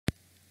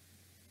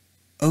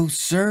Oh,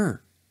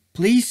 sir.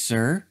 Please,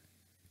 sir.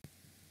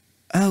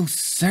 Oh,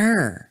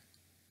 sir.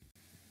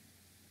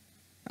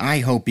 I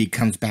hope he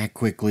comes back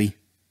quickly.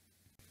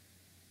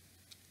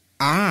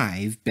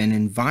 I've been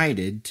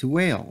invited to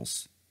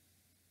Wales,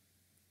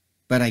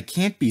 but I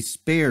can't be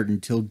spared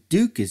until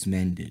Duke is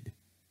mended.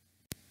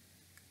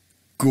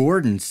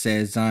 Gordon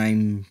says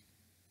I'm,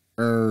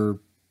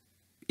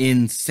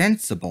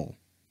 insensible.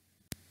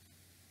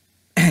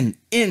 An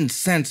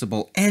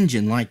insensible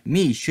engine like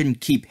me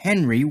shouldn't keep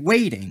Henry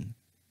waiting.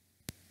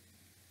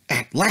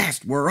 At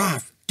last we're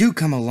off. Do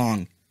come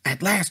along.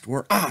 At last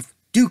we're off.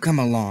 Do come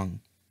along.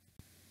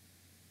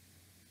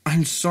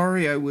 I'm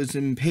sorry I was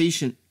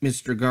impatient,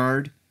 Mr.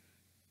 Guard.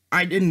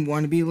 I didn't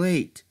want to be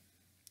late.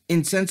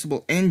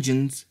 Insensible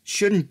engines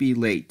shouldn't be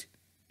late,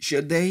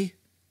 should they?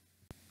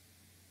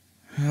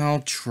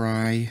 I'll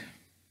try.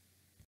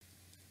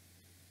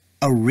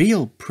 A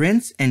real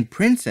prince and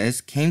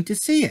princess came to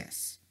see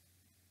us.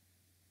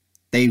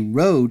 They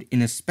rode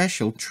in a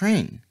special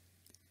train.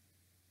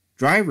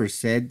 Driver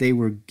said they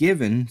were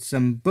given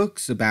some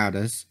books about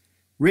us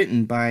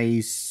written by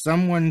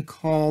someone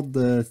called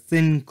the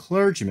Thin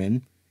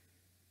Clergyman,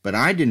 but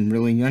I didn't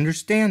really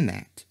understand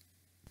that.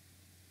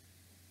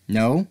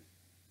 No,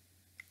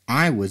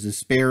 I was a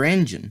spare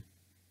engine.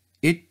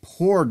 It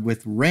poured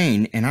with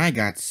rain and I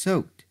got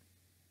soaked.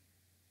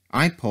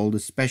 I pulled a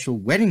special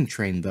wedding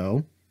train,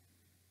 though.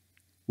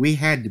 We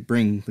had to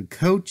bring the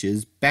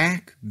coaches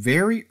back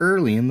very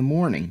early in the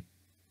morning.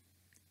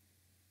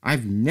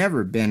 I've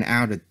never been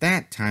out at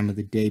that time of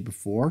the day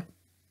before.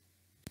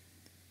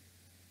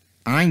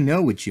 I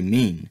know what you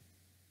mean.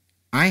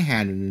 I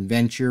had an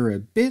adventure a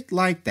bit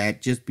like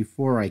that just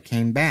before I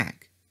came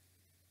back.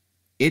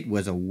 It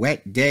was a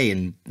wet day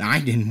and I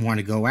didn't want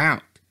to go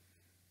out,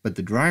 but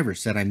the driver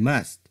said I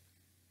must.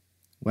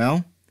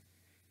 Well,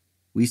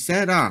 we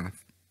set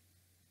off.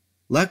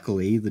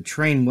 Luckily, the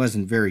train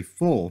wasn't very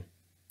full,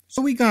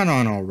 so we got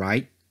on all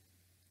right,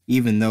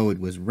 even though it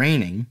was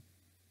raining.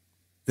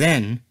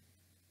 Then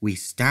we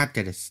stopped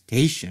at a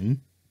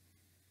station.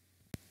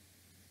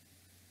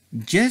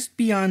 Just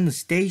beyond the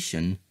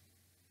station,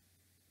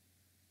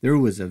 there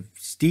was a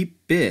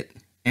steep bit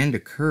and a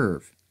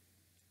curve.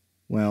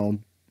 Well,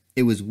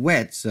 it was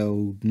wet,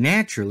 so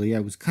naturally I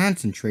was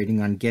concentrating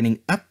on getting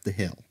up the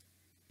hill.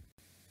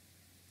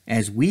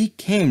 As we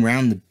came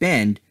round the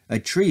bend, a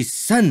tree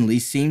suddenly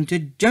seemed to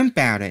jump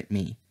out at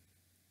me.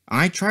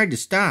 I tried to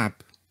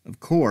stop, of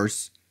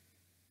course,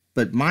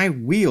 but my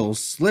wheels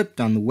slipped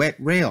on the wet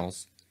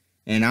rails,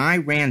 and I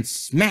ran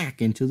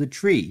smack into the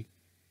tree.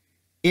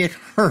 It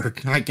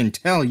hurt, I can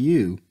tell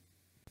you.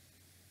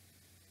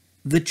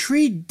 The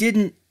tree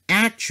didn't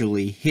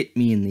actually hit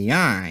me in the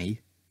eye,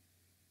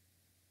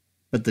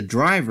 but the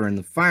driver and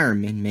the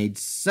fireman made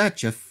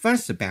such a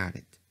fuss about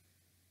it.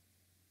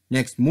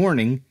 Next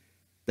morning,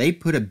 they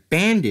put a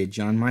bandage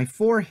on my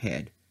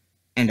forehead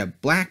and a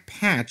black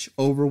patch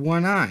over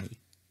one eye.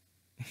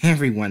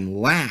 Everyone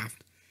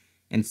laughed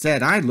and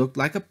said I looked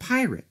like a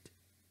pirate.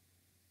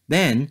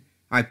 Then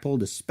I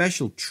pulled a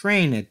special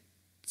train at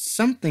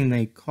something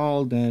they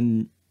called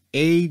an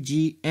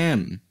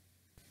AGM.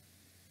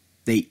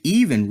 They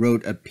even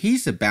wrote a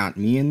piece about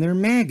me in their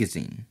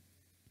magazine.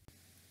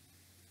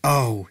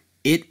 Oh,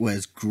 it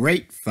was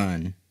great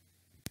fun.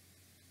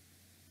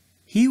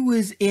 He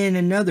was in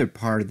another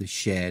part of the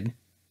shed.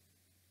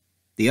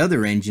 The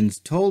other engines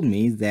told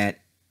me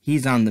that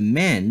he's on the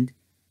mend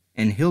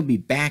and he'll be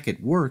back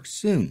at work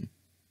soon.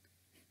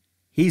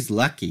 He's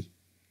lucky.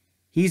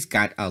 He's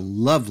got a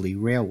lovely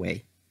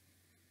railway.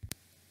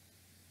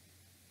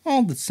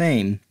 All the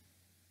same,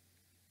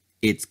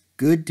 it's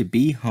good to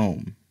be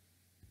home.